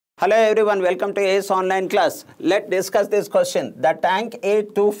Hello everyone, welcome to ACE online class. Let's discuss this question. The tank is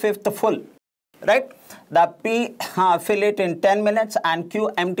 2/5 full, right? The P fill it in 10 minutes and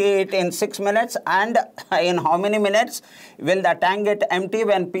Q empty it in 6 minutes. And in how many minutes will the tank get empty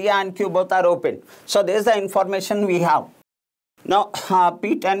when P and Q both are open? So this is the information we have. Now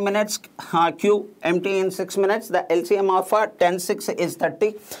P 10 minutes, Q empty in 6 minutes. The LCM of 10, 6 is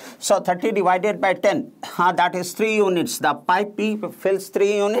 30. So 30 divided by 10, that is 3 units. The pipe P fills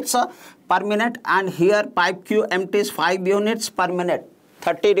 3 units per minute, and here pipe Q empties 5 units per minute.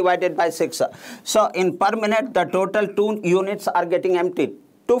 30 divided by 6. So in per minute, the total 2 units are getting emptied.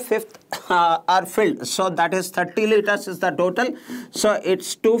 2/5 are filled. So that is 30 liters is the total. So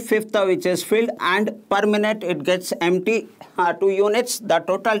it's 2/5 which is filled, and per minute it gets empty 2 units. The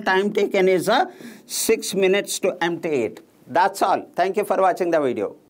total time taken is 6 minutes to empty it. That's all. Thank you for watching the video.